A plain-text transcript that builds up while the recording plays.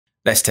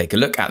Let's take a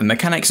look at the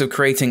mechanics of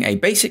creating a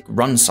basic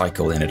run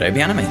cycle in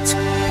Adobe Animate.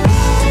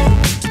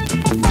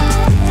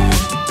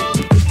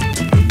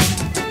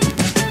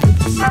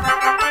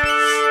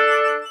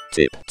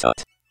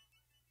 TipTut.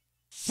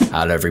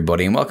 Hello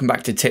everybody and welcome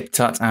back to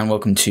TipTut and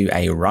welcome to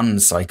a run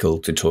cycle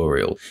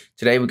tutorial.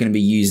 Today we're going to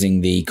be using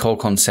the core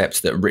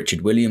concept that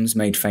Richard Williams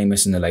made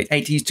famous in the late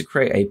 80s to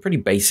create a pretty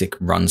basic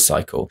run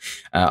cycle.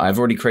 I've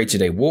already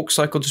created a walk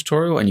cycle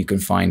tutorial and you can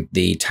find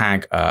the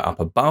tag up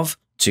above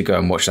to go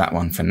and watch that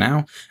one for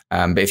now.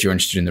 But if you're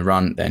interested in the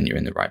run, then you're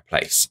in the right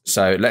place.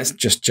 So let's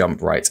just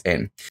jump right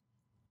in.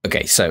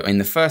 Okay, so in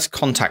the first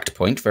contact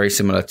point, very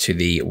similar to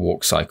the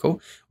walk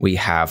cycle, we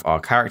have our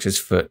character's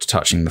foot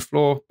touching the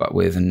floor, but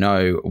with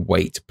no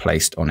weight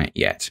placed on it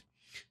yet.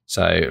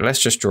 So let's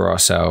just draw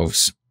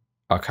ourselves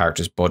our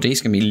character's body.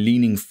 It's going to be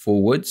leaning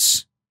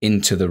forwards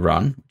into the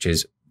run, which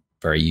is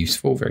very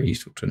useful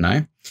to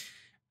know.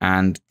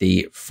 And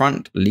the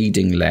front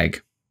leading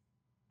leg,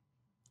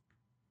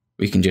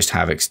 we can just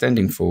have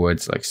extending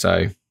forwards like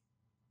so,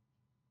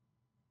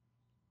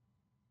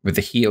 with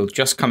the heel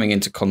just coming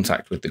into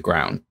contact with the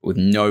ground with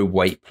no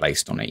weight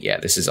placed on it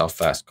yet. This is our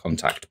first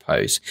contact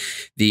pose.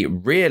 The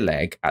rear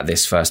leg at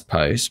this first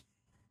pose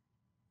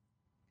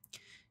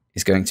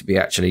is going to be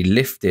actually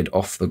lifted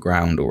off the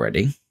ground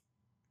already,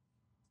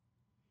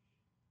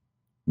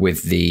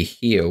 with the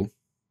heel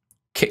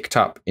kicked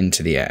up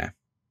into the air.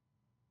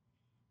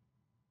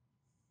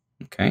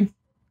 Okay.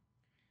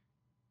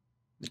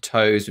 The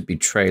toes would be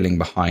trailing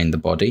behind the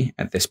body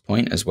at this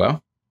point as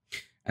well.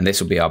 And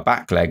this will be our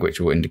back leg, which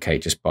will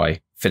indicate just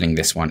by filling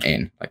this one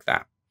in like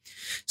that.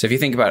 So if you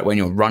think about it, when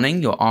you're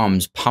running, your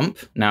arms pump.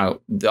 Now,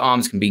 the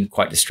arms can be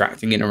quite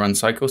distracting in a run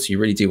cycle, so you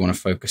really do want to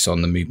focus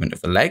on the movement of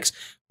the legs.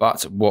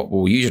 But what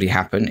will usually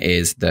happen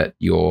is that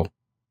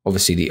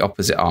obviously the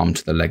opposite arm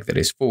to the leg that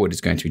is forward is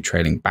going to be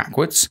trailing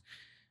backwards.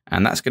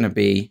 And that's going to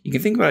be, you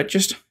can think about it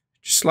just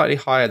slightly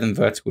higher than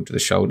vertical to the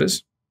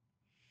shoulders,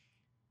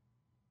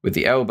 with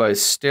the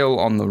elbows still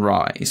on the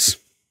rise.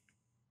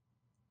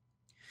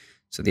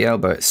 So the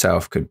elbow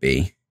itself could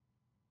be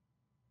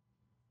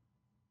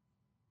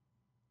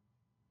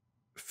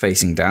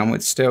facing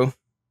downwards still.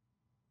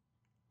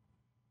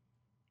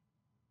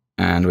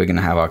 And we're going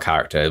to have our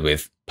character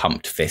with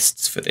pumped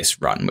fists for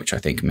this run, which I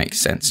think makes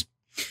sense.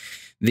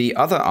 The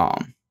other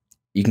arm,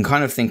 you can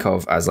kind of think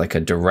of as like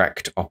a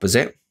direct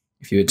opposite.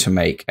 If you were to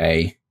make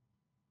a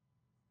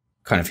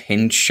kind of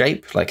hinge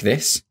shape like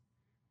this,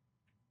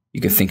 you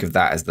can think of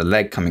that as the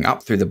leg coming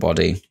up through the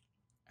body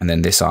and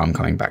then this arm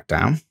coming back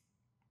down.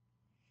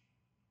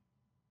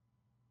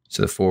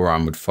 So the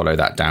forearm would follow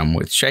that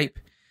downward shape.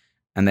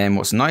 And then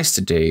what's nice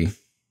to do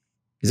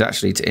is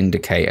actually to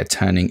indicate a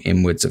turning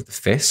inwards of the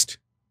fist.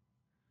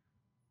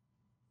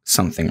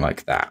 Something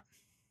like that.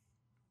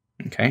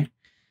 Okay.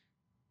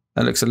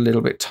 That looks a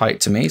little bit tight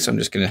to me. So I'm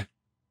just going to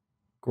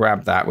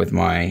grab that with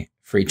my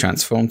free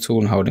transform tool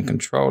and holding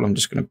control. I'm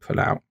just going to pull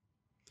out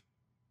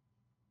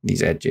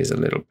these edges a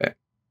little bit.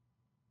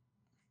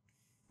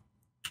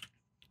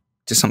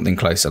 Just something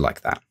closer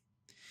like that.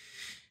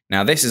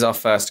 Now, this is our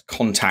first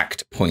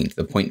contact point,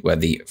 the point where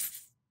the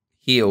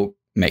heel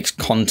makes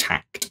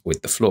contact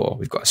with the floor.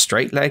 We've got a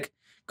straight leg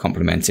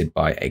complemented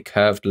by a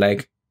curved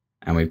leg,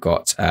 and we've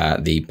got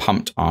the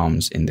pumped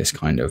arms in this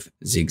kind of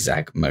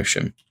zigzag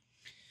motion.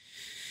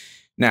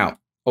 Now,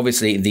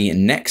 obviously, the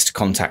next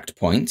contact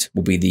point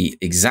will be the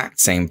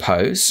exact same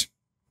pose.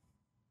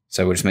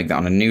 So we'll just make that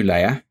on a new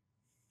layer,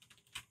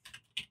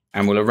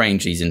 and we'll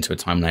arrange these into a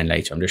timeline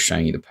later. I'm just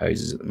showing you the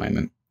poses at the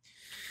moment.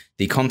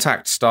 The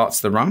contact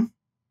starts the run,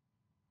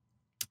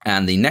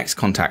 and the next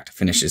contact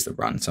finishes the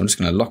run. So I'm just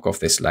going to lock off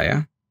this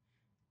layer.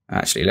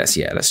 Actually, let's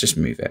just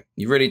move it.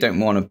 You really don't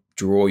want to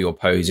draw your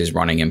poses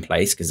running in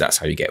place because that's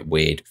how you get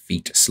weird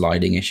feet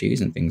sliding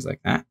issues and things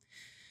like that.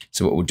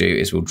 So what we'll do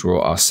is we'll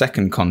draw our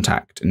second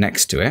contact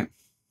next to it.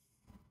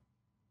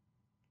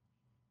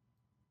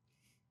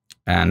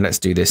 And let's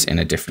do this in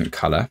a different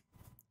color.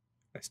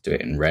 Let's do it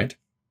in red.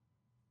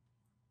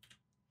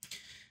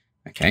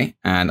 Okay,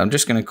 and I'm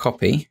just going to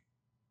copy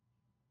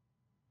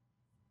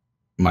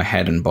my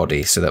head and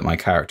body so that my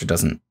character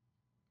doesn't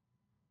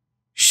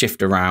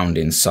shift around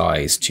in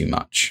size too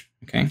much.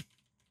 Okay.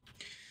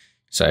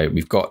 So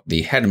we've got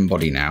the head and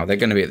body now. They're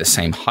going to be at the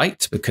same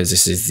height because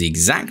this is the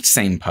exact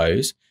same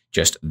pose,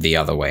 just the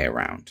other way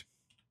around.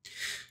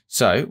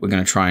 So we're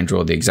going to try and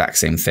draw the exact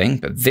same thing,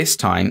 but this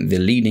time the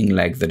leading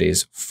leg that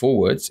is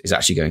forwards is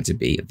actually going to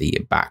be the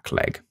back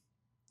leg.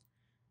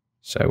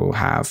 So we'll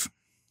have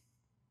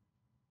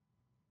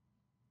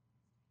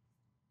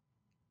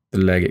the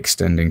leg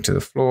extending to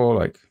the floor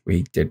like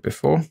we did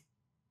before.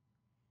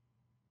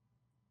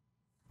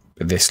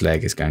 But this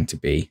leg is going to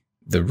be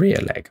the rear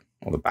leg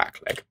or the back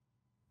leg,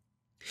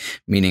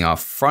 meaning our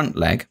front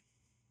leg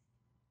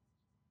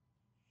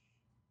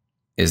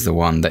is the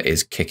one that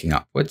is kicking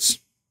upwards.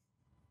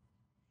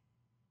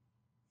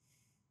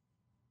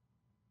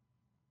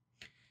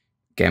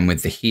 Again,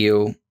 with the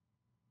heel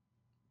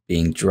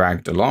being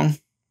dragged along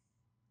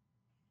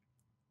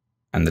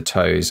and the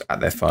toes at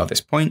their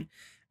farthest point.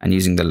 And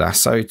using the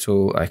lasso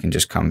tool, I can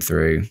just come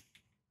through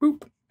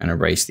boop, and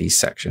erase these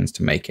sections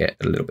to make it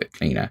a little bit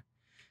cleaner.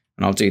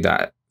 And I'll do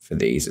that for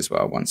these as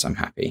well once I'm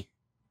happy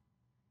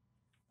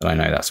that I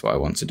know that's what I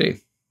want to do.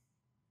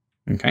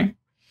 Okay.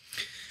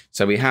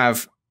 So we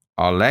have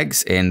our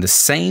legs in the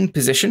same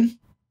position,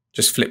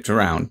 just flipped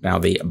around. Now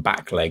the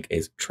back leg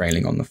is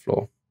trailing on the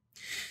floor.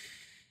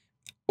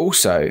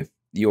 Also,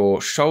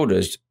 your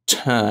shoulders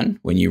turn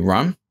when you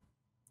run,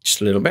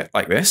 just a little bit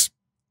like this.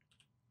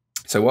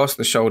 So whilst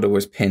the shoulder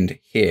was pinned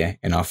here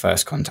in our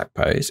first contact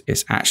pose,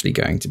 it's actually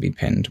going to be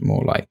pinned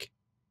more like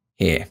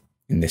here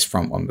in this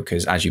front one,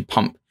 because as you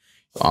pump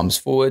your arms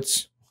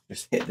forwards,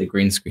 just hit the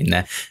green screen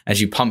there, as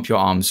you pump your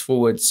arms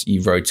forwards,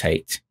 you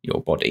rotate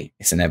your body.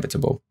 It's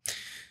inevitable.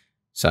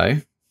 So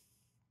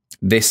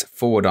this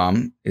forward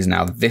arm is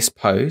now this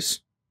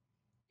pose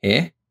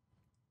here,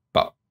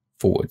 but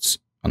forwards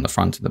on the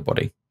front of the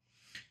body.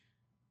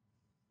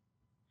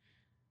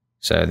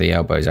 So the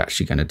elbow is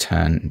actually going to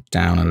turn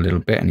down a little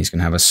bit, and he's going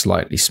to have a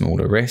slightly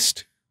smaller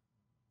wrist,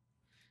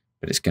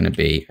 but it's going to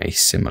be a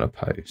similar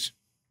pose.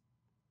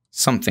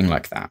 Something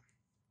like that.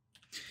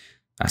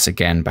 That's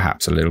again,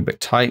 perhaps a little bit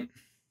tight.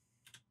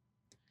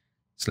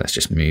 So let's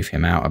just move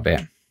him out a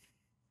bit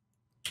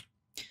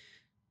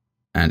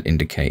and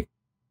indicate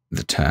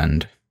the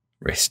turned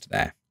wrist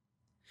there.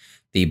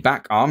 The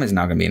back arm is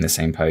now going to be in the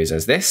same pose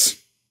as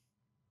this,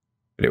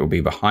 but it will be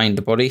behind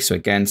the body. So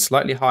again,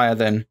 slightly higher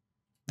than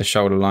the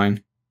shoulder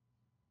line.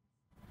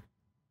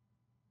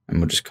 And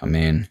we'll just come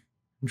in,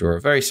 draw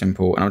a very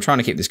simple, and I'm trying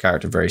to keep this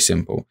character very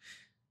simple.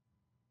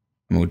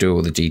 And we'll do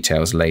all the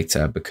details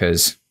later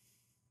because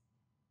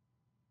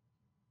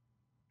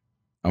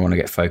I want to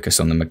get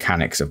focused on the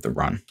mechanics of the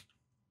run.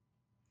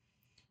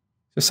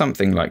 So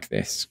something like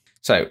this.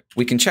 So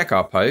we can check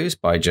our pose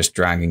by just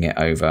dragging it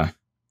over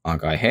our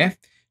guy here.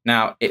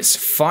 Now, it's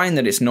fine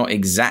that it's not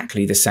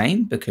exactly the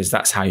same because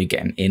that's how you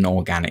get an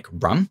inorganic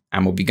run.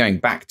 And we'll be going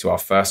back to our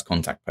first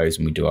contact pose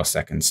when we do our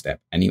second step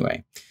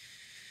anyway.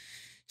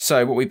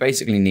 So what we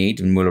basically need,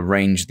 and we'll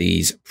arrange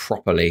these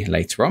properly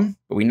later on,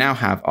 but we now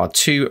have our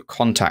two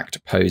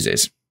contact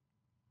poses.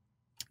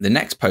 The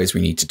next pose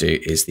we need to do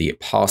is the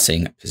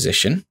passing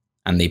position.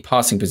 And the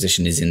passing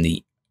position is in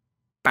the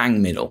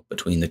bang middle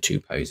between the two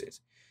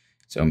poses.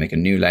 So I'll make a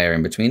new layer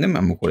in between them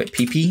and we'll call it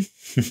PP,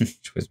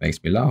 which always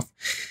makes me laugh.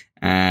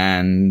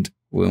 And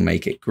we'll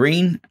make it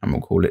green and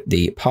we'll call it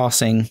the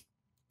passing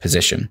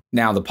position.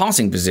 Now, the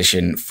passing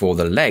position for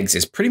the legs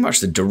is pretty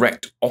much the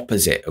direct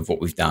opposite of what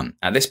we've done.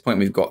 At this point,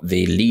 we've got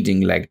the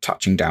leading leg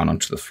touching down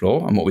onto the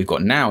floor. And what we've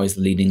got now is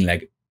the leading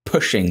leg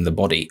pushing the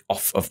body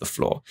off of the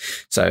floor.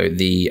 So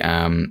the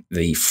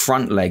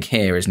front leg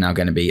here is now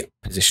going to be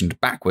positioned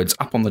backwards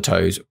up on the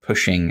toes,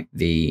 pushing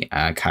the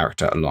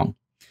character along.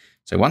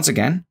 So once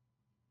again,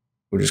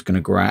 we're just going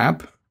to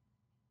grab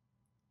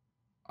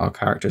our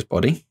character's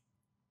body,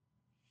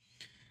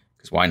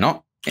 because why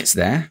not? It's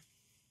there.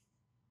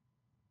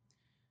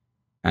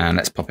 And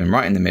let's pop him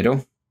right in the middle.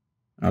 And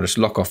I'll just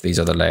lock off these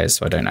other layers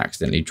so I don't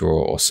accidentally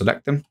draw or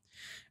select them.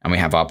 And we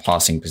have our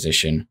passing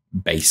position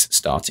base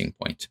starting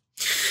point.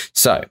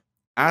 So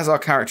as our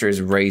character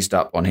is raised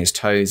up on his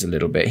toes a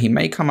little bit, he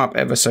may come up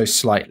ever so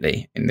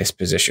slightly in this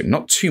position.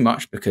 Not too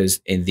much,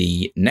 because in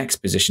the next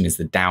position is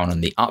the down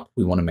and the up.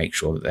 We want to make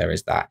sure that there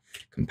is that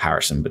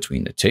comparison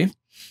between the two,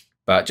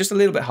 but just a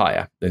little bit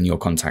higher than your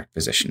contact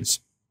positions.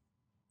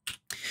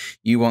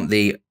 You want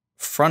the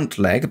front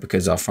leg,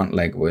 because our front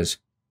leg was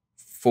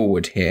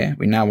forward here.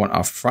 We now want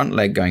our front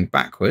leg going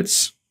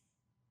backwards.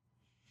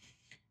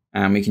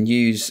 And we can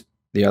use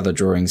the other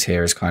drawings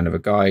here as kind of a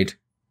guide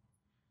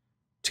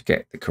to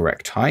get the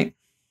correct height.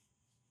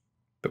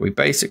 But we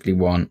basically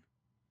want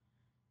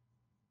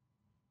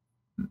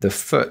the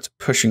foot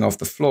pushing off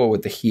the floor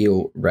with the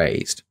heel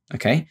raised.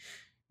 Okay.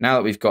 Now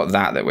that we've got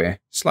that we're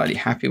slightly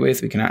happy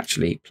with, we can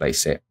actually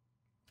place it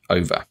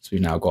over. So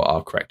we've now got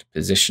our correct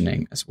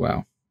positioning as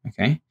well.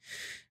 Okay.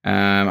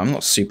 I'm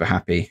not super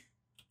happy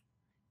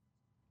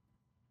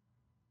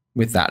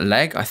with that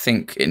leg. I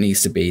think it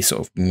needs to be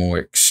sort of more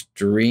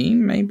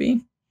extreme,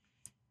 maybe.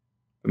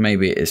 But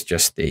maybe it is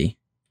just the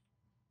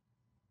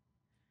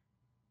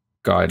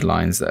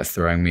guidelines that are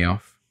throwing me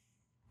off.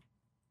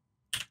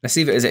 Let's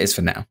leave it as it is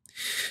for now.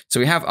 So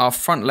we have our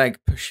front leg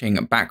pushing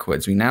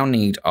backwards. We now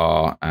need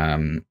our,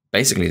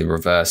 basically the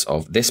reverse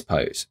of this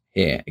pose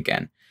here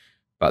again.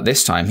 But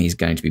this time he's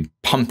going to be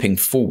pumping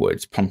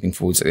forwards like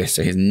this.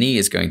 So his knee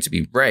is going to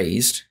be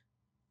raised.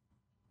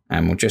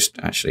 And we'll just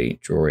actually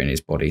draw in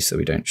his body so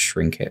we don't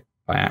shrink it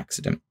by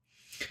accident.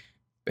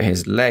 But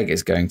his leg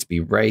is going to be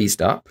raised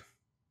up.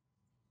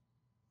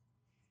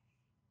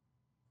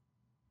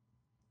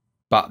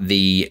 But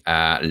the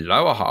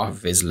lower half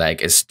of his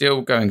leg is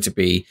still going to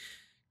be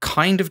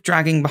kind of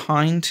dragging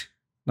behind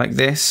like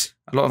this.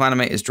 A lot of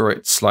animators draw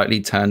it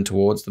slightly turned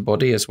towards the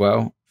body as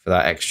well for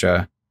that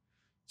extra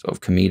sort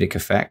of comedic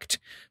effect.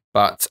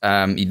 But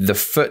the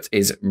foot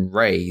is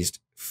raised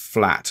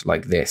flat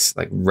like this,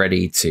 like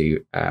ready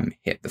to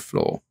hit the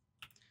floor.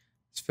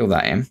 Let's fill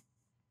that in.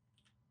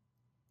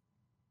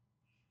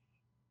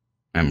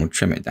 And we'll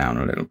trim it down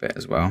a little bit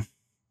as well.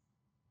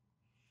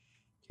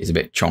 He's a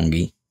bit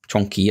chongy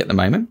chonky at the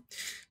moment.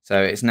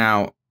 So it's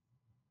now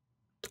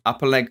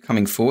upper leg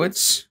coming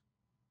forwards,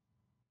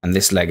 and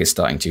this leg is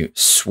starting to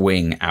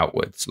swing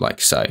outwards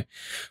like so.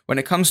 When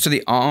it comes to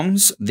the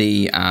arms,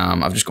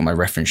 I've just got my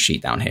reference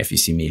sheet down here if you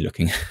see me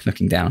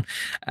looking down.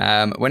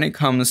 When it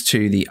comes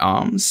to the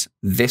arms,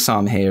 this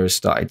arm here has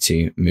started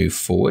to move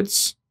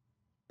forwards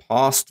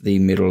past the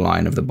middle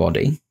line of the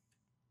body,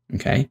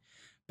 okay?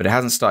 But it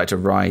hasn't started to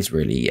rise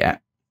really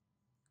yet.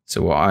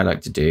 So what I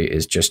like to do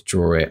is just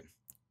draw it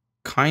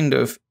kind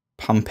of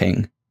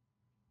pumping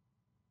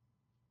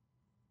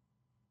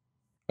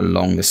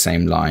along the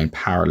same line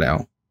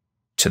parallel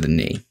to the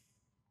knee.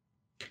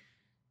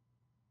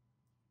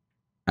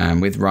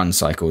 And with run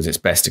cycles, it's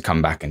best to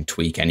come back and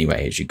tweak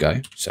anyway as you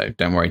go. So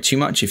don't worry too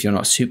much if you're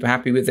not super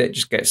happy with it.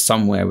 Just get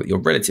somewhere where you're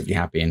relatively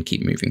happy and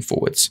keep moving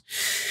forwards.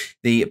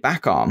 The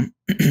back arm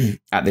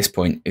at this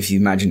point, if you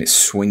imagine it's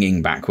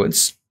swinging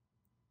backwards,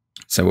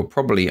 so we'll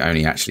probably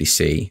only actually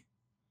see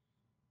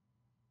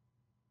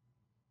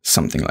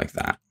something like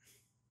that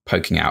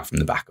poking out from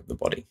the back of the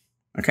body.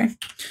 Okay.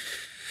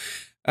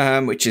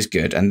 Which is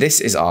good. And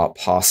this is our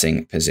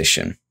passing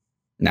position.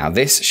 Now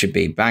this should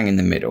be bang in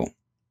the middle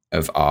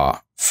of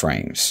our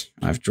frames.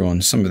 I've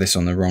drawn some of this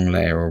on the wrong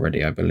layer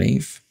already, I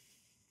believe.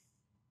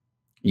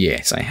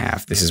 Yes, I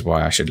have. This is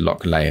why I should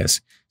lock layers.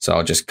 So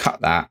I'll just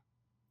cut that.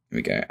 Here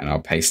we go. And I'll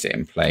paste it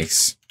in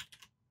place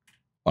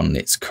on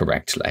its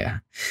correct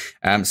layer.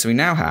 So we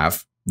now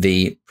have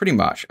the pretty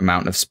much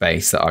amount of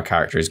space that our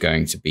character is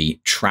going to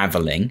be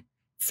traveling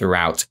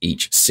throughout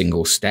each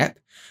single step.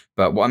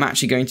 But what I'm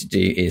actually going to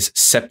do is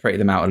separate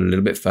them out a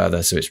little bit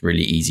further so it's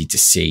really easy to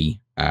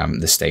see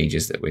the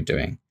stages that we're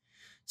doing.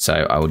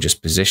 So I will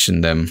just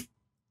position them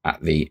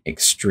at the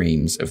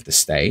extremes of the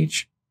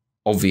stage.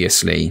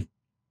 Obviously,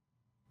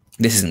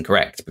 this isn't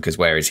correct because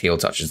where his heel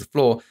touches the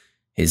floor,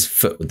 his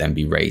foot would then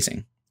be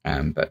raising,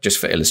 but just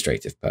for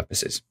illustrative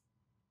purposes.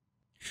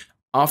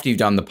 After you've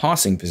done the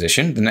passing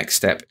position, the next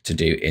step to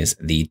do is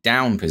the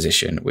down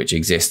position, which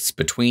exists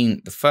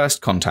between the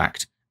first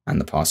contact and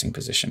the passing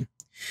position.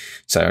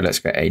 So let's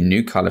get a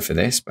new color for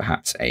this,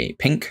 perhaps a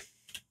pink.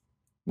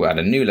 We'll add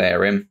a new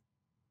layer in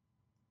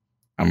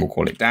and we'll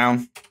call it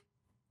down.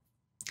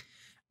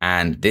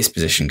 And this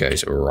position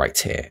goes right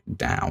here,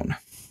 down.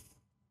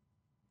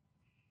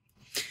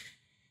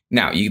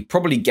 Now, you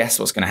probably guess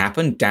what's going to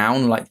happen.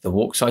 Down, like the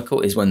walk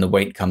cycle, is when the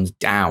weight comes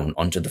down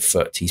onto the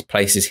foot. He's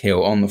placed his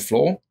heel on the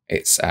floor.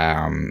 It's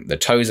the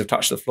toes have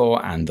touched the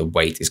floor and the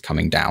weight is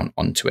coming down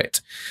onto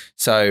it.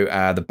 So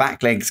the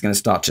back leg is going to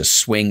start to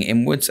swing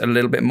inwards a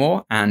little bit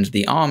more, and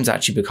the arms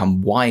actually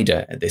become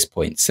wider at this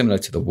point, similar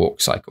to the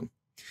walk cycle.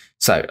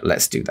 So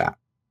let's do that.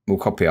 We'll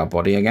copy our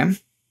body again.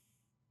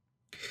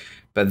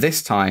 But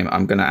this time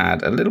I'm going to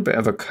add a little bit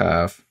of a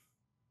curve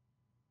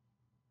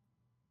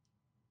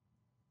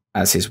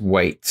as his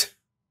weight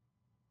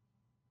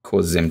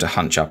causes him to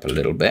hunch up a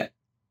little bit.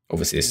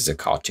 Obviously, this is a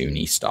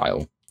cartoony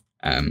style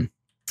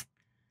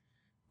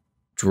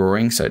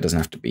drawing, so it doesn't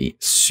have to be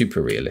super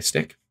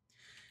realistic.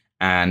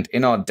 And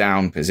in our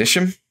down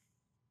position,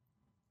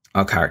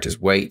 our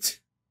character's weight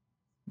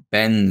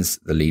bends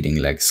the leading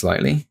leg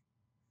slightly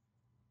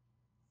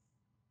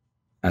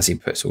as he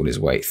puts all his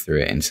weight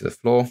through it into the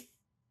floor.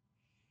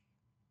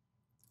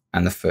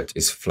 And the foot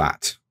is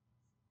flat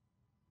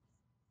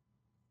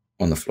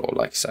on the floor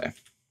like so.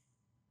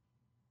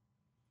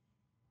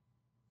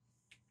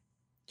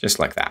 Just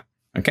like that,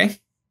 okay?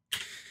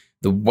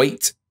 The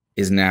weight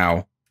is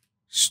now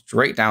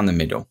straight down the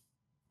middle,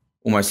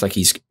 almost like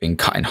he's been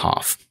cut in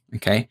half,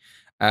 okay?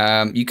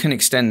 You can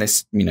extend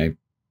this, you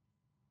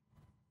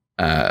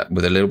know,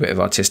 with a little bit of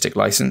artistic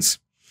license,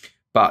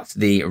 but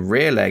the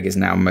rear leg is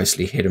now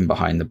mostly hidden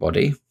behind the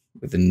body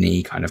with the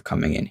knee kind of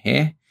coming in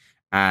here,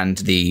 and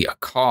the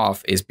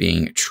calf is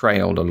being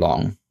trailed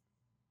along,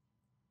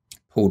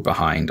 pulled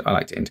behind. I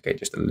like to indicate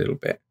just a little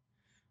bit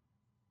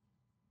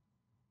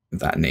of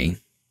that knee.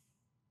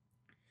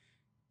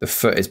 The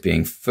foot is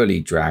being fully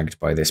dragged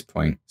by this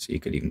point, so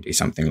you could even do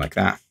something like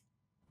that.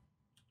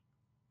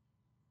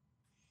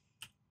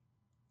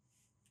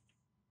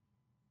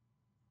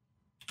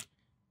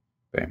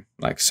 Boom,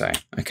 like so.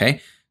 Okay,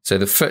 so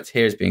the foot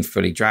here is being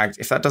fully dragged.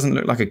 If that doesn't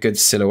look like a good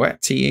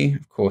silhouette to you,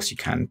 of course you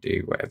can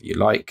do whatever you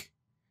like.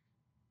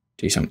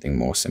 Do something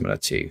more similar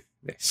to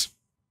this.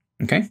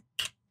 Okay.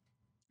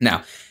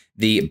 Now,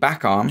 the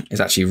back arm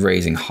is actually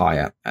raising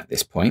higher at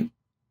this point.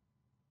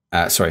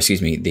 Sorry,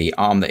 excuse me. The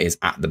arm that is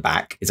at the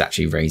back is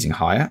actually raising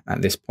higher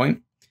at this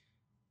point.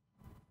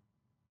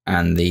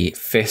 And the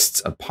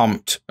fists are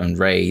pumped and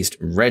raised,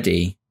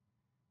 ready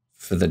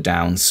for the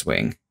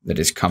downswing that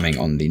is coming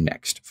on the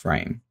next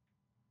frame.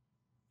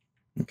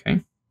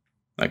 Okay,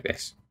 like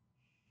this.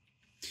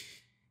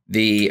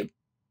 The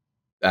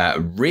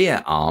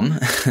rear arm,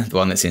 the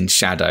one that's in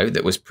shadow,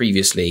 that was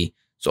previously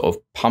sort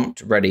of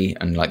pumped, ready,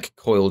 and like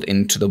coiled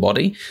into the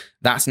body,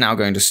 that's now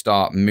going to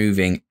start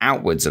moving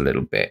outwards a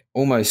little bit,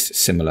 almost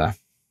similar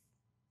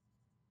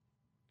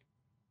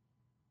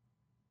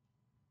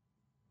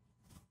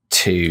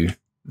to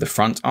the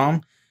front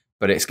arm,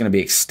 but it's going to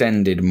be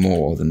extended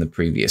more than the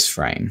previous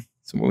frame.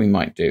 So what we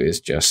might do is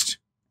just,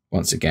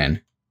 once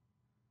again,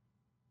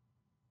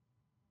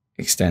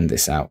 extend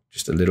this out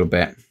just a little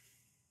bit,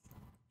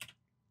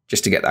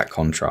 just to get that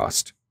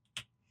contrast.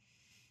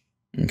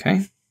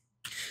 Okay.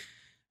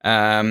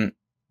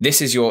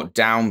 This is your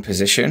down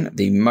position.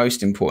 The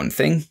most important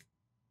thing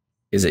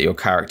is that your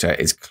character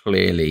is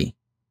clearly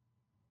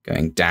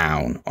going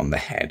down on the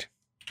head.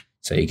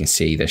 So you can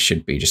see there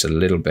should be just a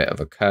little bit of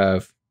a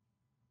curve.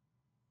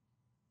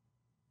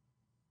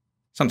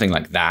 Something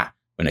like that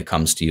when it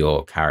comes to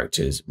your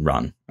character's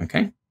run,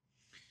 okay?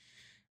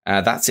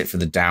 That's it for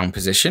the down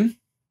position.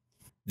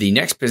 The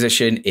next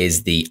position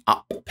is the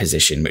up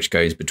position, which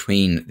goes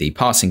between the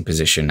passing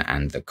position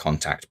and the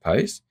contact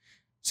pose.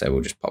 So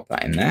we'll just pop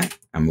that in there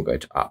and we'll go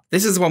to up.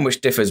 This is the one which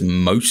differs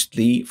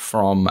mostly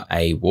from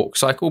a walk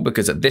cycle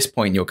because at this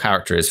point your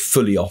character is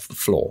fully off the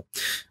floor.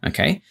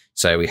 Okay,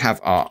 so we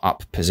have our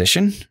up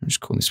position. I'll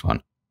just call this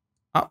one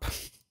up.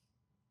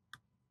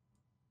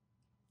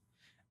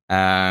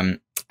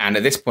 And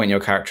at this point your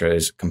character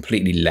has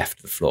completely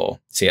left the floor.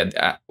 See,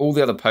 at all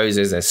the other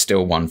poses, there's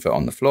still one foot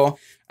on the floor,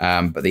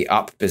 but the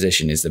up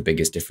position is the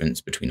biggest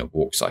difference between a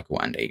walk cycle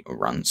and a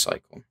run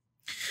cycle.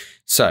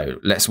 So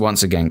let's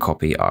once again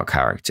copy our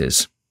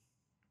character's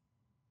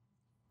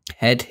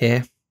head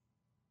here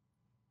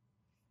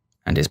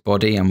and his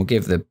body, and we'll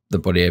give the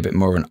body a bit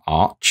more of an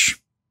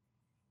arch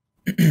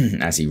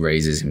as he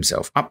raises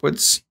himself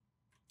upwards.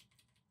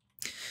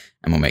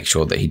 And we'll make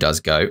sure that he does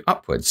go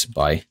upwards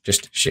by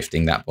just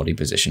shifting that body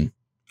position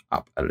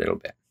up a little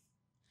bit.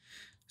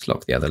 Let's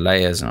lock the other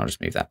layers and I'll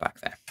just move that back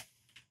there.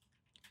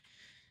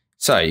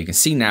 So you can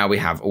see now we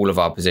have all of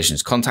our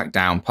positions: contact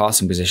down,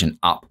 passing position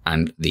up,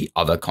 and the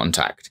other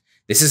contact.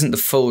 This isn't the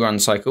full run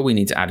cycle. We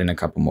need to add in a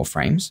couple more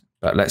frames,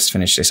 but let's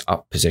finish this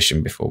up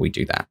position before we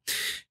do that.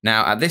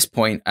 Now, at this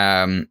point,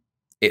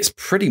 it's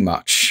pretty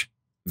much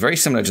very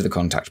similar to the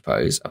contact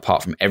pose,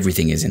 apart from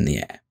everything is in the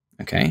air.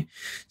 Okay,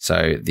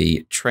 so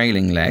the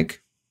trailing leg,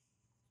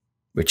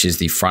 which is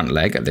the front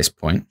leg at this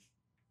point,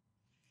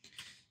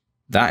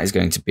 that is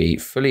going to be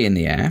fully in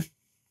the air.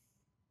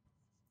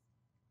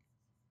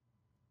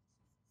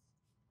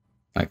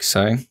 Like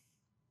so,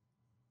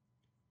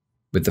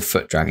 with the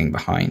foot dragging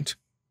behind,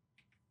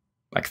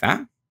 like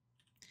that.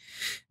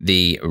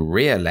 The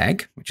rear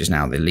leg, which is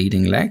now the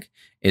leading leg,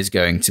 is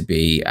going to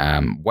be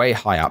way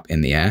high up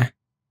in the air,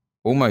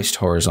 almost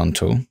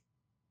horizontal.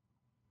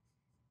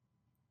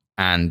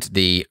 And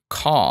the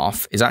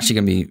calf is actually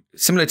going to be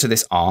similar to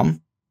this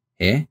arm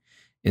here,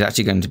 is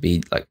actually going to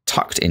be like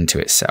tucked into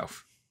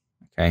itself.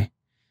 Okay.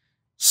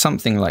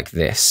 Something like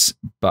this,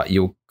 but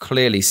you'll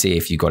clearly see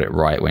if you got it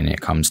right when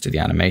it comes to the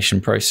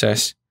animation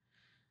process.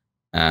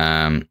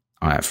 For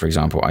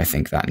example, I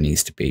think that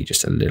needs to be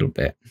just a little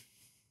bit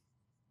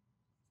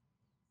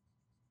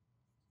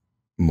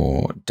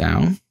more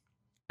down,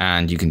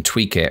 and you can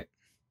tweak it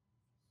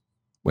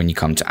when you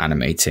come to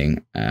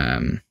animating,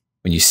 when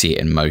you see it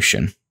in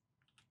motion,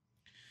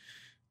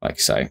 like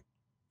so.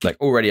 Like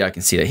already I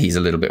can see that he's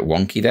a little bit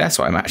wonky there.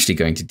 So what I'm actually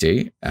going to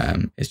do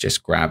is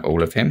just grab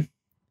all of him.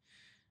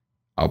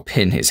 I'll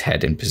pin his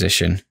head in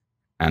position,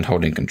 and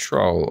holding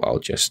control, I'll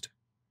just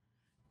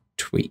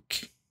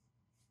tweak.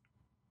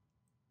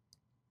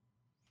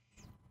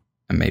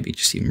 And maybe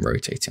just even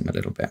rotate him a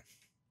little bit.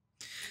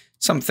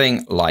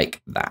 Something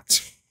like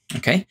that.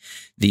 Okay.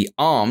 The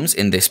arms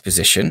in this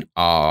position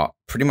are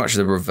pretty much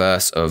the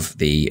reverse of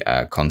the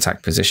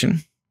contact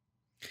position.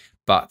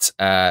 But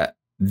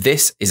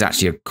this is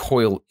actually a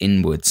coil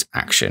inwards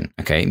action.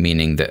 Okay.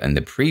 Meaning that in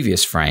the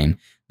previous frame,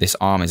 this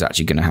arm is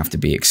actually going to have to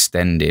be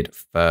extended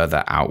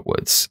further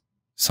outwards,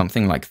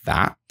 something like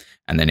that.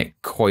 And then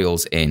it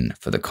coils in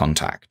for the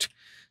contact.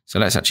 So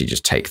let's actually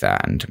just take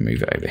that and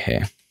move it over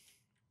here.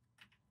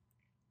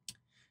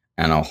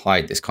 And I'll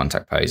hide this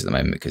contact pose at the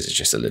moment because it's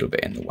just a little bit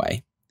in the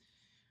way.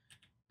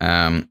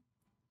 So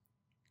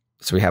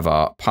we have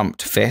our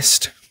pumped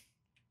fist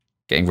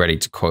getting ready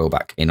to coil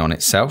back in on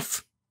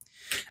itself.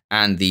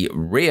 And the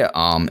rear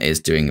arm is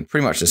doing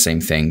pretty much the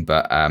same thing.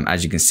 But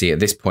as you can see at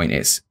this point,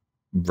 it's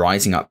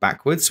rising up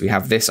backwards. We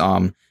have this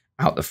arm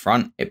out the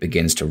front. It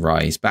begins to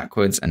rise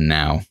backwards, and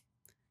now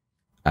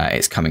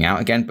it's coming out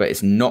again, but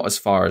it's not as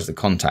far as the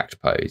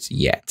contact pose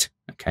yet.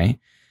 Okay,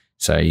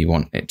 so you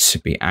want it to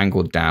be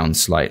angled down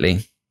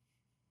slightly,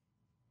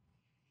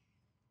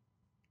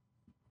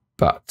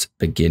 but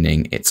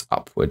beginning its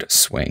upward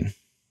swing.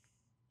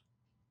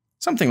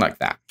 Something like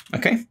that.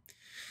 Okay.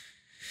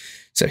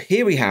 So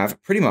here we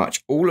have pretty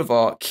much all of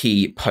our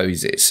key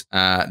poses.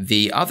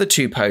 The other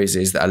two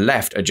poses that are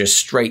left are just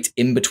straight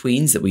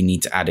in-betweens that we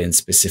need to add in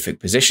specific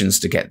positions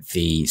to get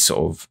the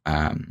sort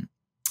of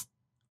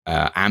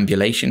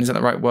ambulation, is that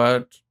the right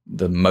word?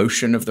 The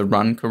motion of the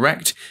run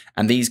correct.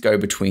 And these go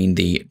between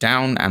the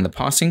down and the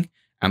passing,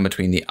 and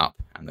between the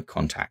up and the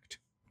contact.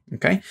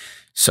 Okay,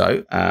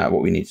 so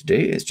what we need to do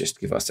is just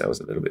give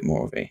ourselves a little bit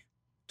more of a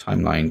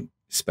timeline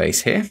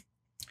space here.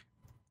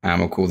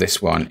 And we'll call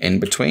this one in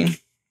between.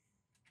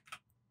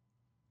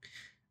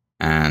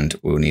 And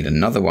we'll need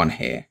another one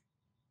here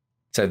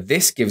So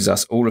this gives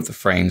us all of the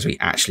frames we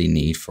actually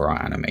need for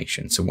our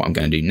animation. So what I'm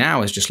going to do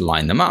now is just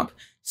line them up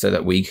so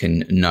that we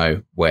can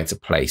know where to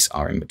place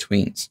our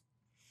in-betweens.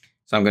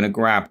 So I'm going to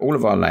grab all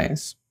of our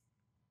layers,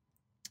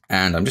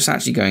 and I'm just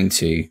actually going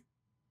to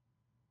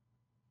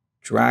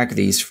drag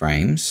these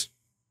frames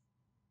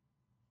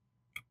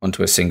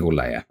onto a single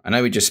layer. I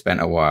know we just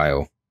spent a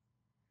while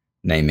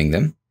naming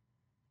them,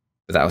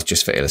 but that was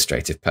just for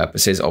illustrative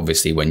purposes.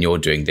 Obviously, when you're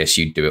doing this,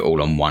 you do it all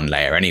on one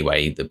layer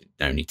anyway. There's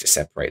no need to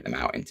separate them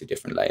out into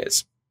different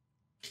layers.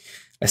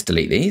 Let's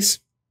delete these.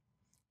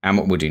 And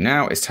what we'll do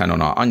now is turn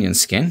on our onion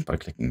skin by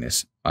clicking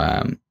this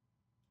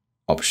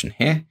option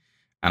here.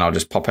 And I'll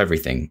just pop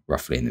everything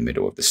roughly in the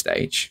middle of the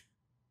stage.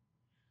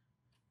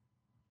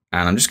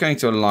 And I'm just going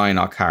to align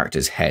our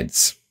characters'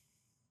 heads.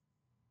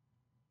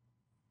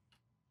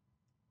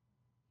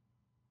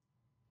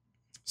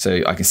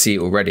 So I can see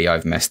already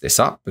I've messed this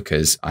up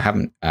because I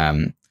haven't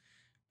brought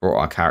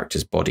our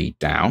character's body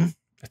down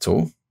at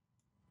all.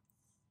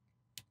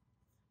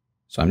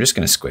 So I'm just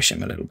going to squish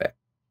him a little bit.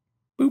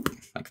 Boop,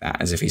 like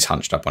that, as if he's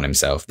hunched up on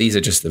himself. These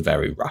are just the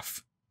very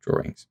rough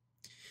drawings.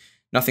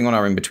 Nothing on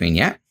our in-between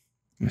yet.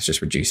 Let's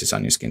just reduce this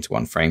onion skin to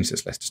 1 frame so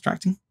it's less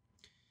distracting.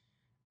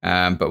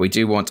 But we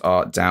do want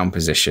our down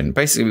position.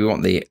 Basically, we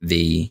want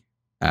the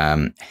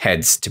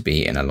heads to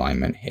be in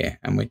alignment here.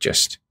 And we're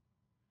just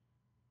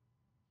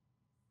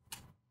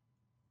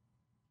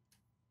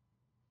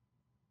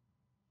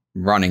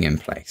running in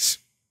place.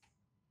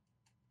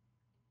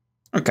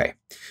 Okay,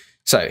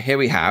 so here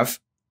we have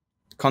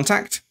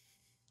contact,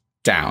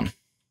 down.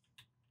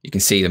 You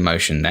can see the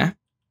motion there.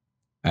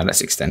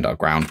 Let's extend our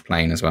ground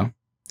plane as well.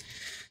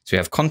 So we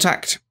have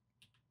contact,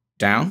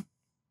 down.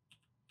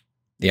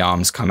 The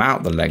arms come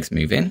out, the legs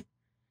move in.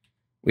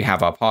 We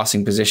have our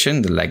passing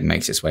position. The leg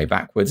makes its way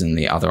backwards and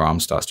the other arm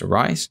starts to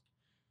rise.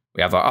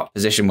 We have our up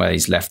position where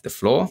he's left the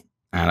floor.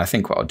 And I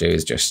think what I'll do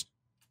is just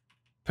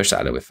push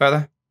that a little bit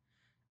further.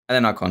 And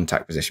then our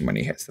contact position when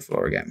he hits the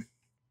floor again.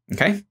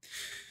 Okay.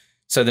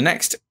 So the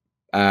next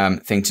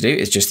thing to do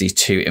is just these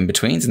 2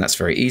 in-betweens, and that's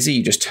very easy.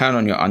 You just turn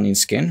on your onion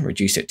skin,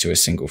 reduce it to a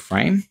single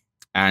frame,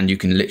 and you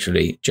can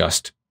literally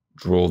just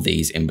draw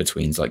these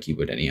in-betweens like you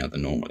would any other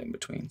normal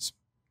in-betweens.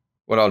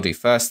 What I'll do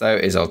first, though,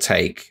 is I'll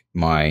take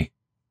my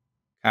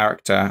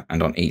character,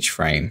 and on each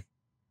frame,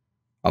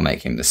 I'll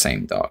make him the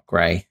same dark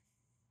gray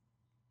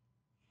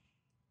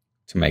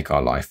to make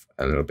our life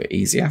a little bit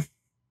easier.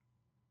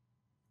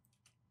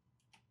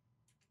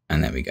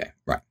 And there we go.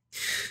 Right.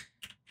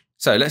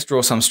 So let's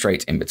draw some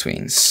straight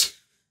in-betweens.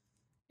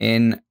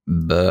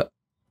 In-between.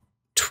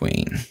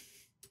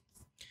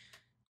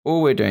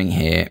 All we're doing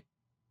here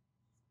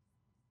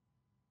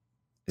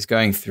is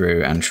going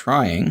through and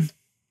trying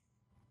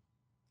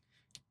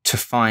to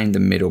find the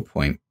middle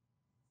point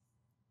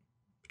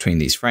between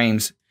these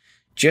frames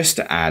just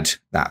to add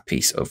that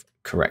piece of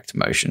correct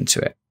motion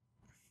to it.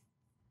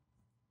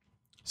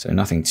 So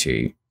nothing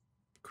too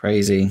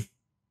crazy.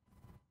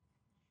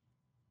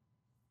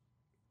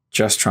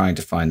 Just trying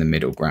to find the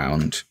middle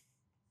ground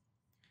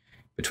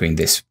between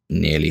this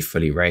nearly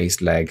fully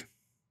raised leg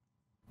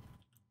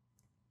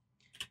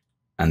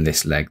and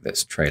this leg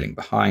that's trailing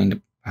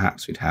behind.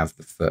 Perhaps we'd have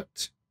the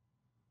foot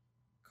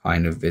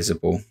kind of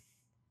visible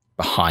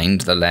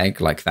behind the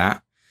leg like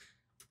that.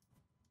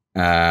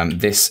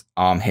 This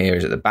arm here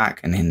is at the back,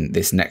 and in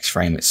this next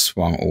frame it's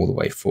swung all the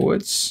way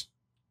forwards.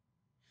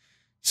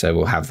 So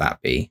we'll have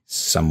that be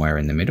somewhere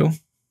in the middle.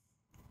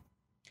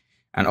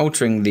 And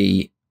altering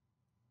the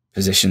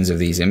positions of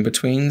these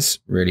in-betweens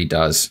really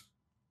does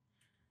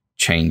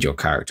change your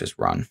character's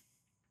run.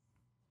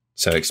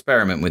 So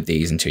experiment with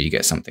these until you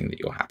get something that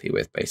you're happy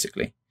with,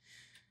 basically.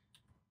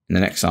 In the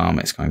next arm,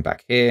 it's coming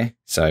back here.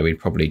 So we'd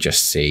probably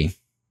just see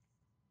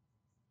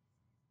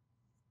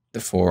the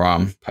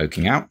forearm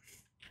poking out.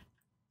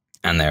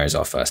 And there is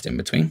our first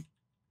in-between.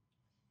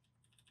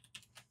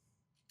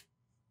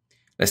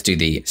 Let's do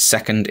the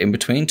second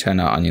in-between,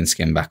 turn our onion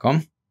skin back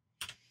on.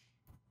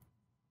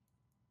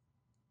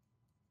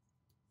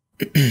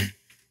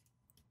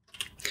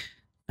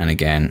 And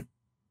again,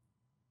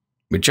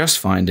 we're just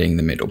finding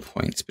the middle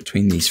points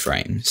between these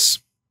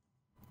frames.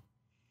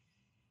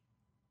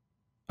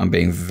 I'm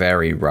being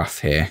very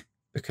rough here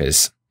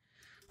because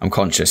I'm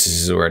conscious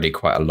this is already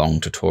quite a long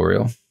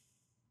tutorial.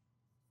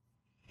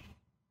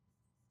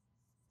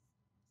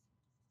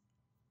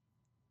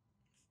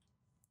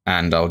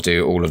 And I'll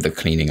do all of the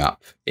cleaning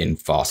up in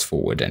fast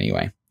forward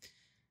anyway.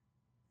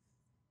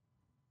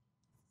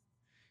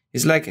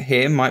 His leg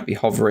here might be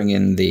hovering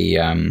in the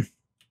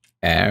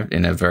air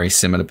in a very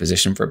similar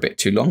position for a bit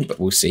too long, but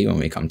we'll see when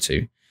we come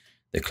to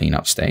the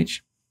cleanup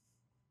stage.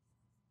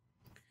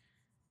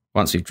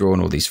 Once we've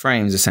drawn all these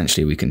frames,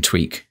 essentially we can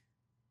tweak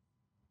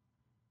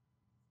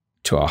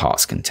to our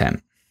heart's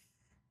content.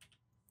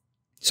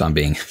 So I'm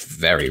being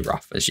very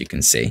rough, as you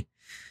can see.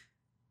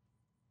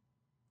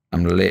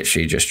 I'm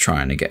literally just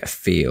trying to get a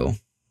feel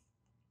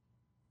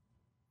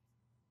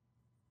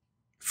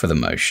for the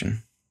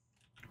motion.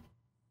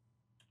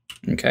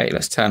 Okay,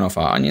 let's turn off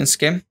our onion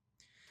skin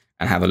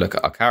and have a look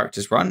at our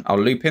character's run. I'll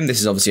loop him. This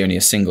is obviously only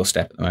a single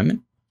step at the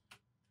moment.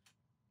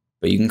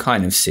 but you can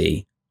kind of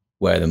see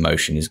where the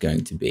motion is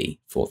going to be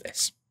for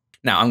this.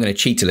 Now I'm going to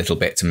cheat a little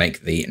bit to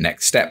make the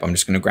next step. I'm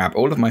just going to grab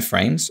all of my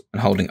frames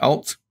and holding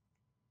Alt,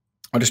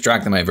 I'll just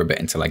drag them over a bit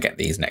until I get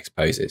these next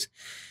poses.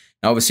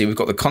 Now obviously we've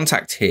got the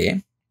contact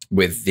here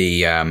with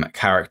the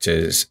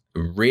character's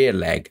rear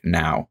leg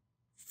now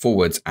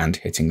forwards and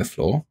hitting the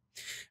floor.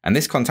 And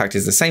this contact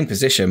is the same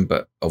position,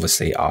 but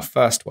obviously our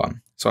first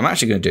one. So what I'm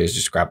actually going to do is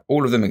just grab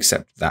all of them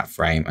except that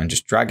frame and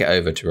just drag it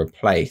over to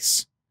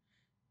replace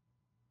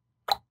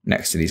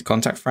next to these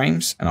contact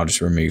frames, and I'll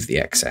just remove the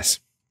excess.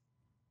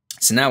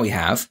 So now we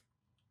have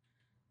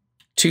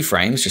 2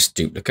 frames, just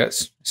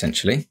duplicates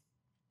essentially,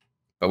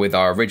 but with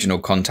our original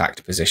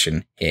contact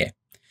position here.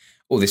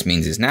 All this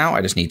means is now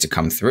I just need to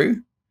come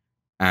through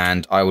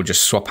and I will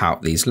just swap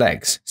out these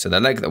legs. So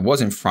the leg that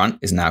was in front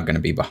is now going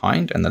to be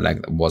behind, and the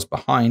leg that was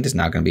behind is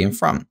now going to be in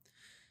front.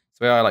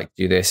 So the way I like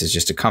to do this is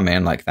just to come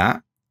in like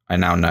that. I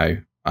now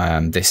know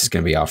this is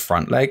going to be our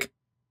front leg.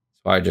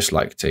 So I just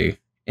like to,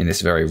 in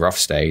this very rough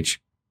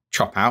stage,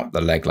 chop out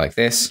the leg like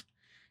this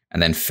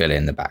and then fill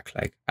in the back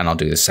leg. And I'll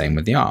do the same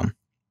with the arm.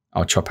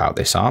 I'll chop out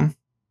this arm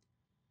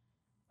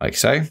like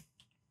so. And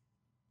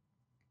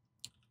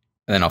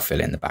then I'll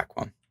fill in the back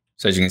one.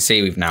 So as you can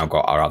see, we've now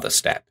got our other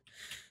step.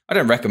 I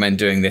don't recommend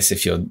doing this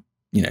if you're,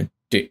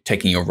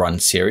 taking your run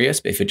serious,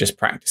 but if you're just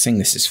practicing,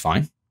 this is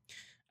fine.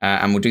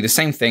 And we'll do the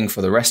same thing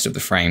for the rest of the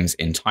frames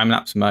in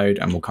time-lapse mode,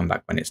 and we'll come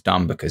back when it's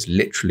done, because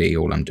literally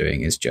all I'm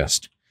doing is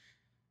just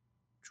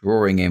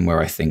drawing in where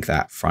I think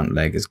that front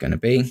leg is going to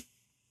be,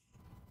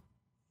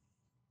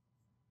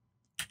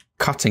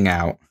 cutting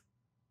out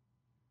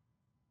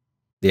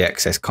the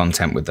excess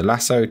content with the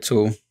lasso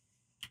tool,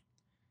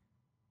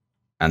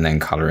 and then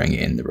coloring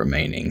in the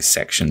remaining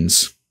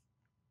sections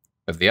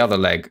of the other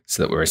leg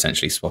so that we're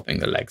essentially swapping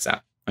the legs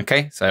out.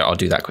 Okay, so I'll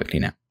do that quickly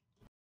now.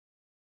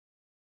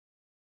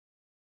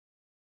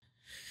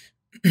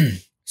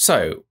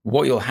 So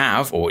what you'll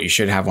have, or what you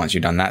should have once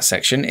you've done that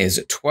section,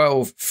 is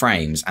 12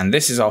 frames. And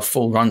this is our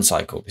full run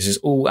cycle. This is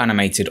all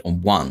animated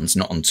on 1s,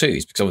 not on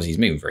 2s, because obviously he's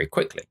moving very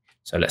quickly.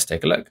 So let's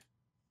take a look.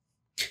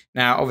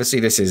 Now, obviously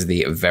this is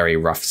the very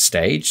rough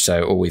stage.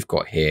 So all we've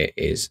got here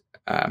is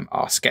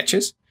our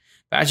sketches.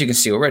 But as you can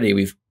see already,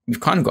 we've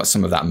kind of got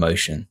some of that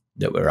motion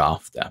that we're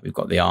after. We've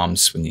got the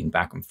arms swinging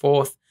back and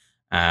forth,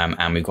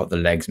 and we've got the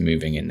legs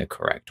moving in the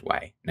correct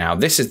way. Now,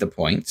 this is the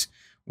point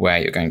where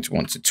you're going to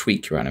want to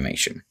tweak your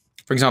animation.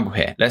 For example,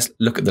 here, let's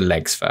look at the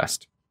legs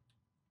first.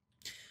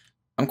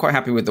 I'm quite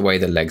happy with the way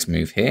the legs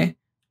move here,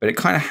 but it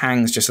kind of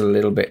hangs just a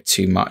little bit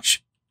too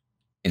much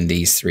in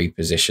these 3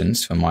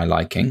 positions for my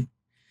liking.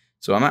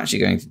 So what I'm actually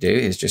going to do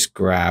is just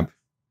grab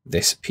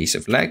this piece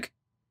of leg,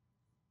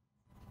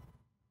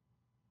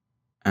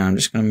 and I'm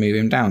just going to move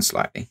him down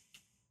slightly,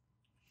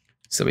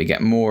 so we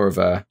get more of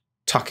a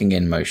tucking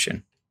in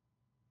motion.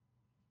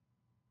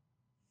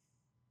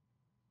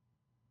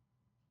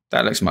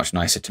 That looks much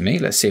nicer to me.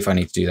 Let's see if I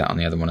need to do that on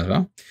the other one as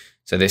well.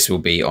 So this will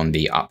be on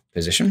the up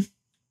position.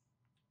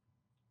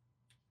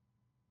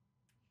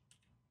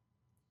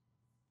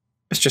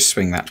 Let's just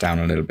swing that down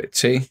a little bit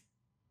too,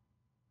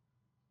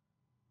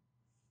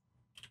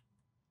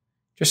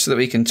 just so that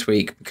we can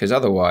tweak, because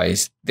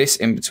otherwise this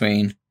in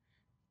between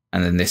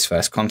and then this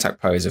first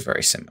contact pose are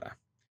very similar.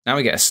 Now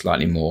we get a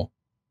slightly more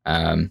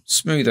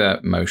smoother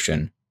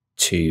motion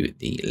to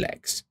the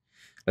legs.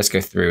 Let's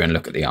go through and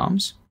look at the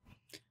arms.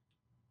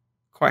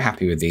 Quite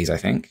happy with these, I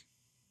think.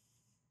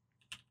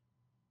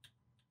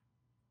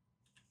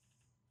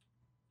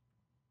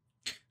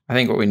 I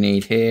think what we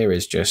need here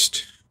is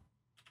just,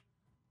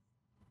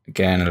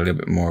 again, a little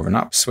bit more of an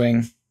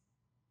upswing,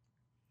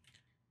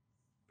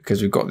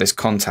 because we've got this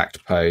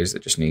contact pose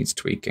that just needs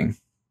tweaking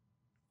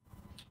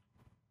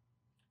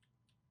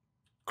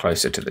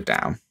closer to the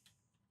down.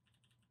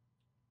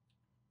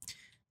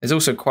 There's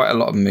also quite a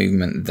lot of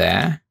movement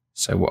there.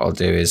 So what I'll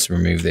do is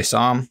remove this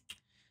arm,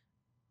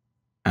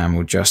 and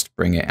we'll just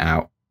bring it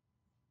out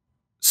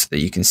so that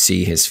you can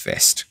see his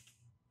fist.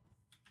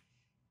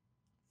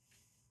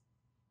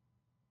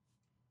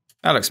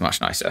 That looks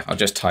much nicer. I'll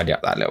just tidy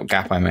up that little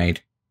gap I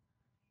made.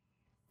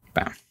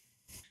 Bam.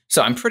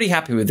 So I'm pretty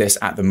happy with this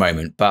at the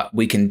moment, but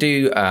we can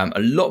do a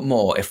lot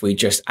more if we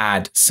just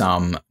add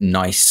some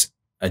nice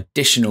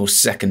additional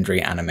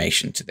secondary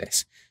animation to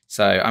this.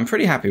 So I'm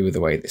pretty happy with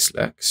the way this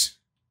looks.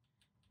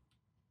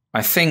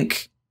 I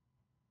think,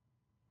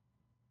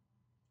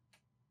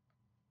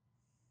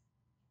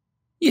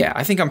 yeah,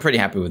 I think I'm pretty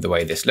happy with the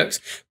way this looks,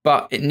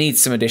 but it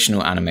needs some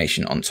additional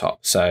animation on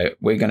top. So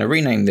we're going to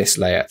rename this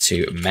layer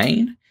to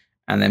main,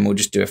 and then we'll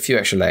just do a few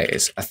extra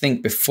layers. I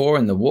think before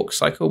in the walk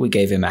cycle, we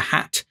gave him a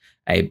hat,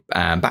 a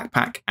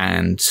backpack,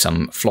 and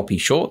some floppy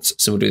shorts.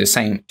 So we'll do the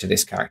same to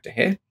this character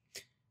here.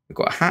 We've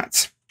got a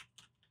hat,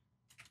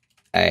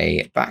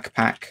 a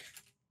backpack,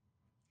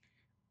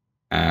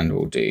 and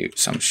we'll do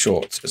some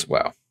shorts as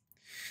well.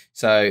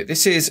 So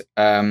this is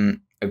a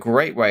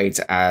great way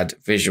to add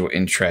visual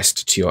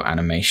interest to your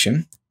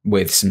animation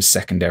with some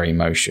secondary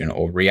motion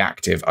or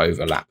reactive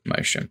overlap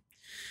motion.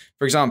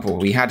 For example,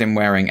 we had him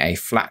wearing a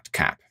flat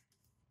cap.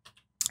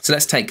 So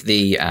let's take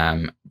the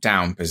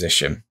down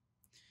position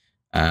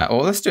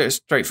Or let's do it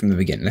straight from the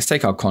beginning. Let's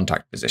take our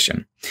contact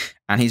position.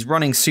 And he's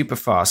running super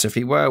fast. So if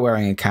he were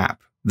wearing a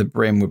cap, the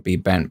brim would be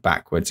bent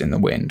backwards in the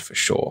wind for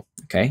sure.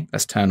 Okay,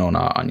 let's turn on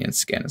our onion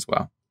skin as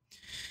well.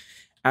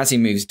 As he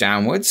moves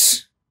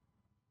downwards,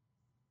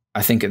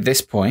 I think at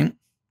this point,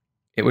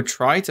 it would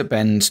try to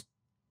bend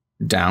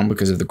down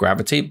because of the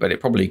gravity, but it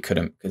probably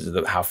couldn't because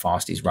of how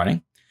fast he's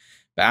running.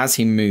 But as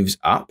he moves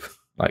up,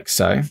 like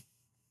so,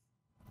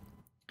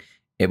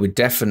 it would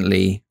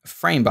definitely, a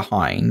frame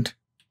behind,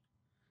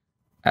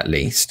 at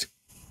least,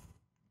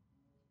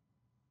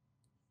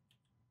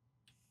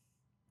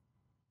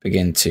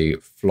 begin to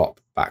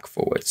flop back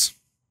forwards.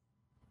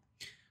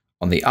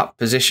 On the up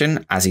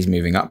position, as he's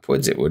moving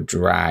upwards, it would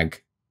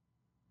drag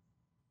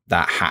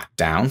that hat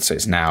down. So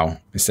it's now,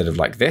 instead of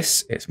like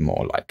this, it's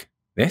more like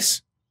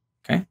this.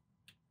 Okay.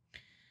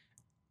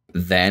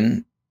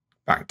 Then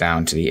back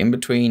down to the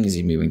in-between. As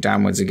he's moving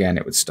downwards again,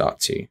 it would start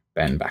to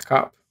bend back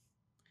up.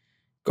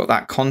 Got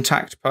that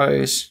contact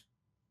pose.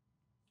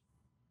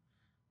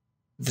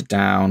 The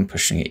down,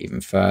 pushing it even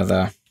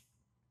further.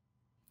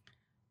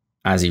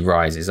 As he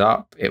rises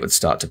up, it would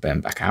start to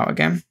bend back out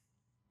again.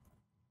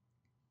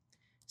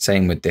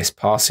 Same with this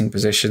passing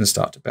position,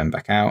 start to bend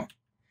back out.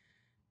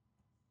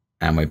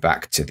 And we're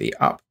back to the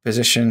up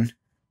position.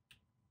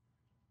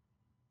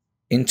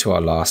 Into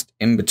our last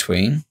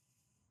in-between,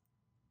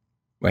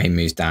 where he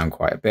moves down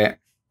quite a bit.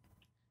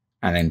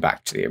 And then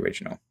back to the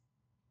original.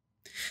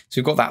 So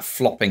we've got that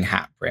flopping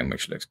hat brim,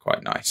 which looks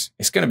quite nice.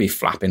 It's going to be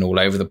flapping all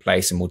over the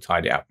place, and we'll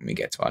tidy it up when we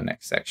get to our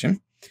next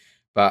section.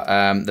 But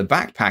the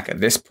backpack at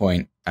this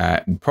point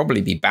will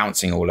probably be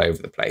bouncing all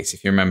over the place.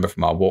 If you remember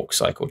from our walk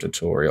cycle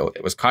tutorial,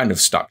 it was kind of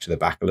stuck to the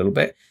back a little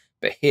bit,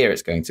 but here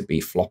it's going to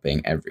be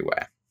flopping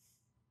everywhere.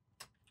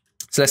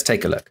 So let's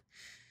take a look.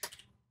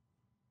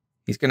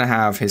 He's going to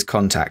have his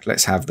contact.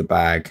 Let's have the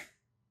bag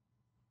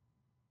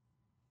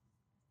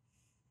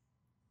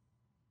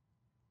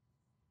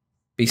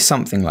be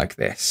something like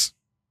this.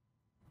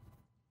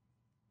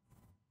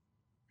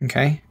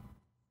 Okay.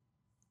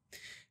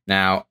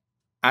 Now,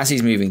 as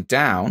he's moving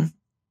down,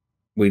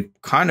 we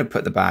kind of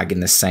put the bag in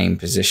the same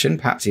position,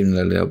 perhaps even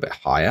a little bit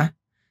higher,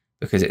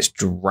 because it's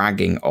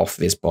dragging off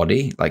this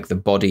body. Like the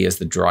body is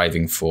the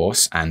driving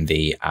force, and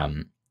the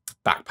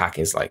backpack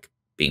is like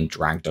being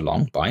dragged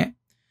along by it.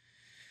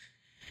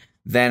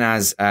 Then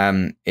as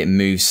it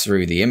moves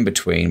through the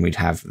in-between, we'd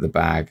have the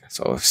bag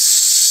sort of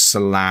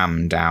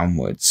slam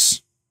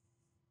downwards,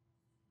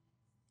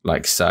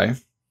 like so.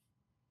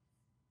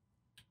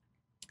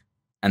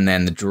 And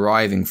then the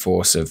driving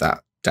force of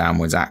that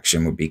downwards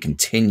action would be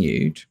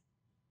continued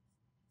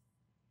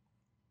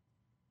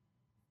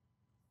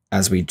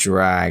as we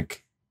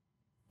drag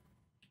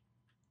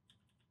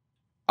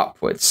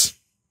upwards.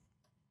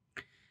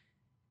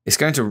 It's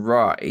going to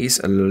rise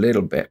a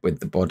little bit with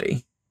the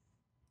body.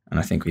 And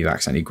I think we've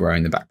accidentally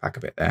grown the backpack a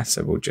bit there,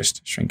 so we'll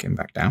just shrink him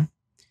back down.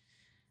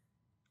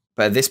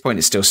 But at this point,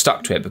 it's still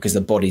stuck to it because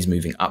the body's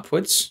moving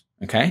upwards,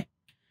 okay?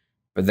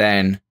 But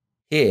then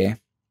here,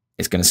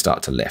 it's going to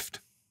start to lift.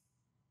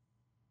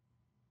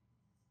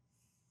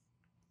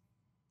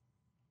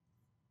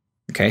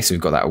 Okay, so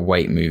we've got that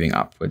weight moving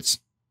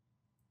upwards.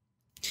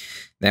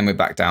 Then we're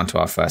back down to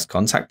our first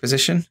contact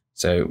position.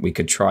 So we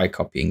could try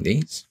copying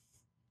these,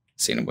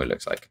 seeing what it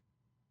looks like.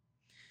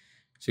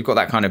 So we've got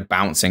that kind of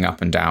bouncing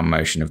up and down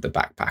motion of the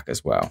backpack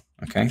as well,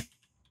 okay?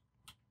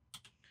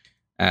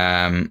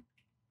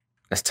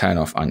 Let's turn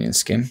off onion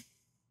skin.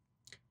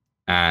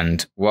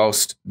 And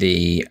whilst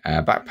the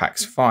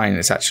backpack's fine,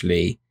 it's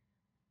actually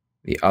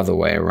the other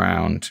way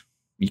around.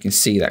 You can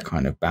see that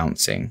kind of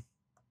bouncing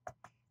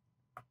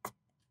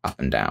up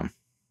and down,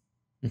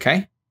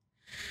 okay?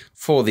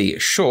 For the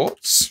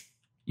shorts,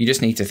 you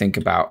just need to think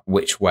about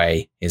which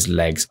way his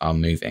legs are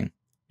moving.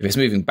 If it's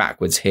moving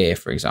backwards here,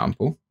 for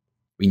example,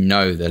 we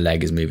know the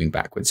leg is moving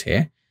backwards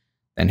here,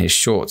 then his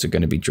shorts are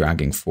going to be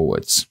dragging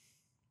forwards,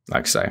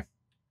 like so.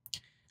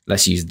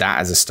 Let's use that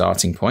as a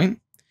starting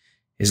point.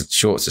 His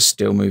shorts are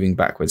still moving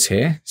backwards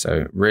here,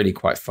 so really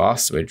quite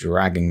fast, so we're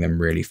dragging them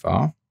really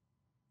far.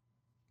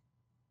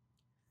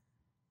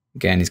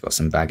 Again, he's got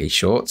some baggy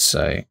shorts,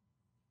 so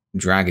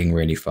dragging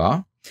really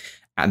far.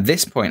 At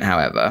this point,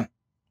 however,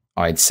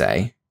 I'd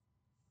say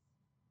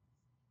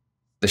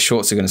the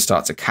shorts are going to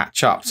start to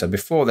catch up. So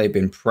before they've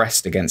been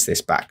pressed against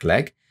this back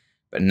leg,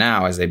 but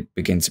now as they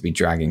begin to be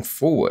dragging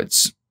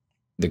forwards,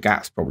 the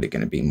gap's probably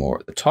going to be more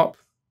at the top,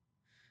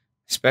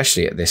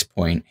 especially at this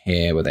point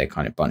here where they're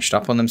kind of bunched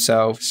up on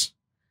themselves.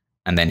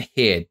 And then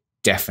here,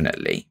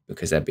 definitely,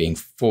 because they're being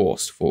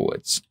forced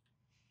forwards.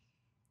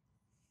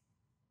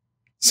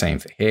 Same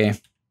for here.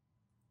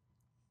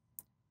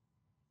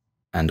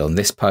 And on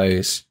this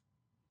pose.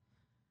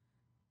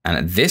 And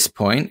at this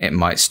point, it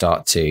might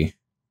start to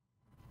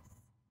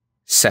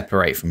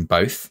separate from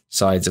both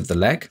sides of the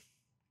leg.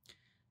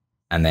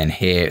 And then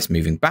here it's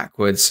moving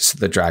backwards, so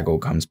the drag all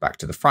comes back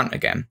to the front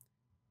again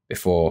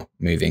before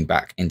moving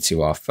back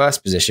into our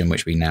first position,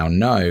 which we now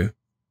know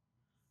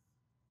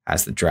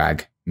has the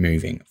drag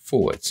moving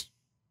forwards.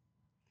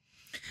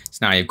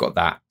 So now you've got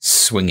that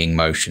swinging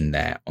motion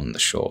there on the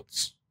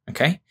shorts,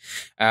 Okay,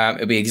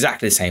 it'll be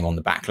exactly the same on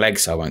the back leg,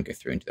 so I won't go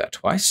through and do that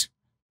twice.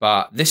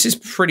 But this is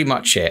pretty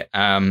much it.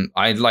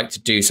 I'd like to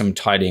do some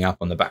tidying up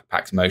on the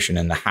backpack's motion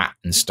and the hat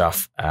and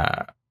stuff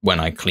when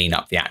I clean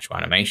up the actual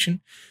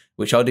animation,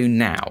 which I'll do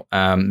now.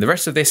 The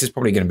rest of this is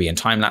probably going to be in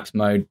time-lapse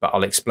mode, but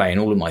I'll explain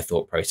all of my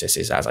thought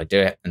processes as I do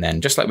it. And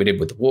then just like we did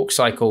with the walk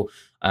cycle,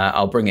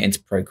 I'll bring it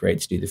into Procreate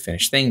to do the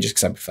finished thing, just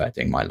because I prefer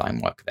doing my line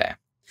work there.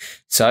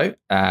 So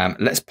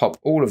let's pop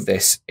all of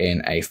this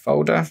in a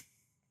folder.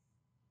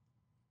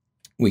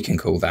 We can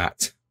call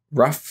that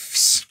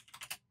roughs,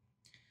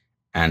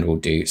 and we'll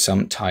do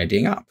some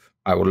tidying up.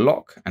 I will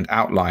lock and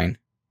outline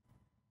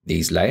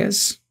these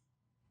layers,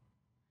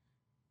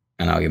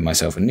 and I'll give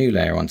myself a new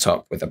layer on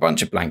top with a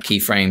bunch of blank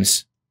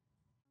keyframes,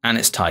 and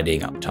it's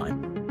tidying up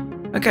time.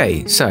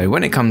 Okay, so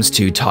when it comes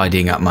to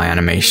tidying up my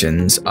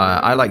animations,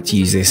 I like to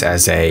use this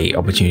as an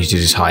opportunity to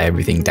just tie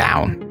everything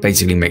down.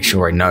 Basically make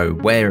sure I know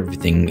where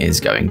everything is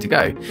going to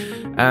go.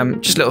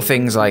 Just little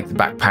things like the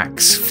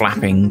backpack's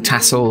flapping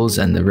tassels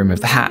and the rim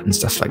of the hat and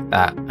stuff like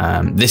that.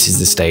 This is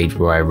the stage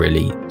where I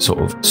really sort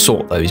of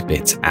sort those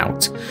bits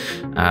out.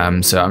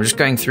 So I'm just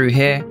going through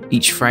here.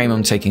 Each frame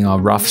I'm taking our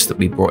roughs that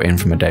we brought in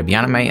from Adobe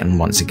Animate, and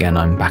once again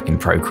I'm back in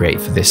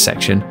Procreate for this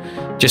section,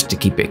 just to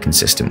keep it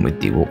consistent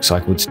with the walk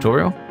cycle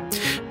tutorial.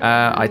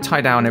 I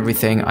tie down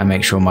everything, I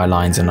make sure my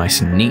lines are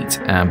nice and neat,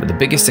 but the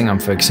biggest thing I'm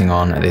focusing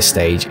on at this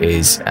stage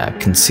is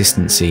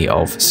consistency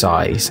of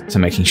size, so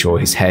making sure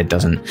his head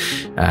doesn't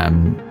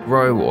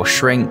grow or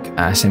shrink,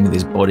 same with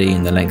his body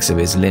and the lengths of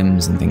his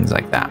limbs and things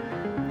like that.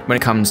 When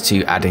it comes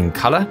to adding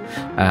color,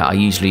 I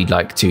usually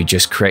like to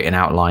just create an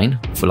outline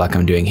for like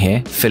I'm doing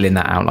here, fill in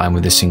that outline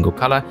with a single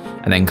color,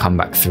 and then come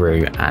back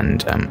through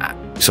and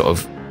sort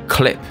of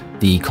clip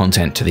the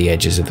content to the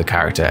edges of the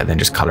character and then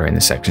just color in the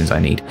sections I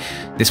need.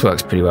 This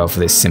works pretty well for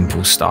this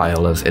simple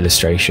style of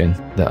illustration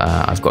that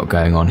I've got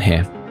going on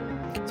here.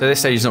 So this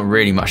stage is not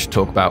really much to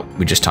talk about.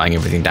 We're just tying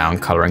everything down,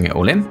 coloring it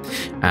all in,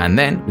 and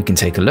then we can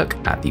take a look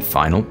at the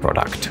final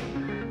product.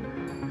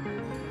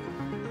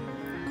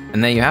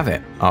 And there you have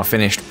it, our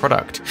finished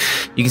product.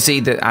 You can see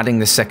that adding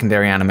the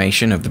secondary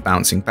animation of the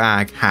bouncing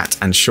bag, hat,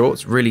 and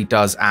shorts really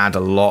does add a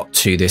lot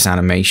to this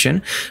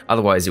animation.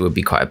 Otherwise, it would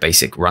be quite a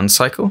basic run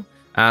cycle.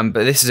 But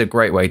this is a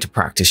great way to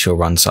practice your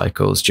run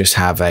cycles. Just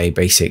have a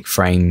basic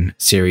frame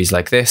series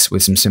like this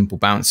with some simple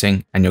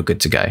bouncing and you're good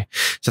to go.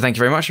 So thank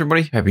you very much,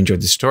 everybody. Hope you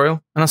enjoyed this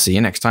tutorial, and I'll see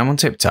you next time on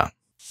TipTut.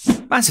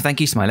 Massive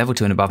thank you to my level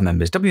 2 and above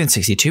members: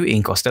 WN62,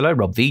 Ian Costello,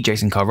 Rob V,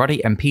 Jason Carroddy,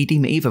 MP,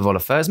 Dima Eva, Vola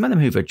Furs, Madam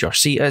Hoover,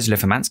 Josh C, Ursula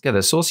Famanska,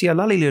 The Saucier,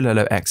 Lali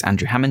Lulolo X,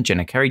 Andrew Hammond,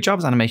 Jenna Kerry,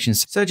 Jarvis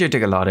Animations, Sergio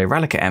Digalado,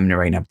 Ralika M,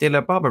 Nareen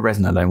Abdillah, Barbara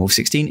Resner, Lone Wolf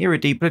 16,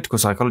 Iridi, Political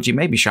Psychology,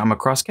 Maybe Sharma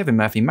Cross, Kevin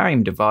Murphy,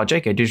 Mariam Devar,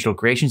 JK Digital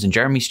Creations, and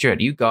Jeremy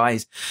Stewart. You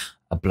guys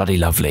are bloody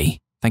lovely.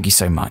 Thank you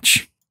so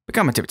much.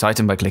 Become a Tip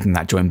Titan by clicking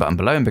that join button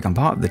below and become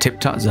part of the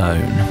TipTut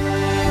Zone.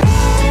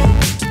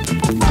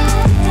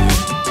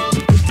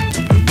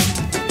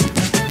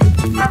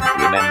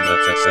 Remember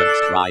to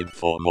subscribe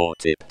for more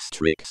tips,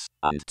 tricks,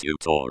 and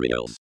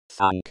tutorials.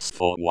 Thanks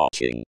for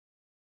watching.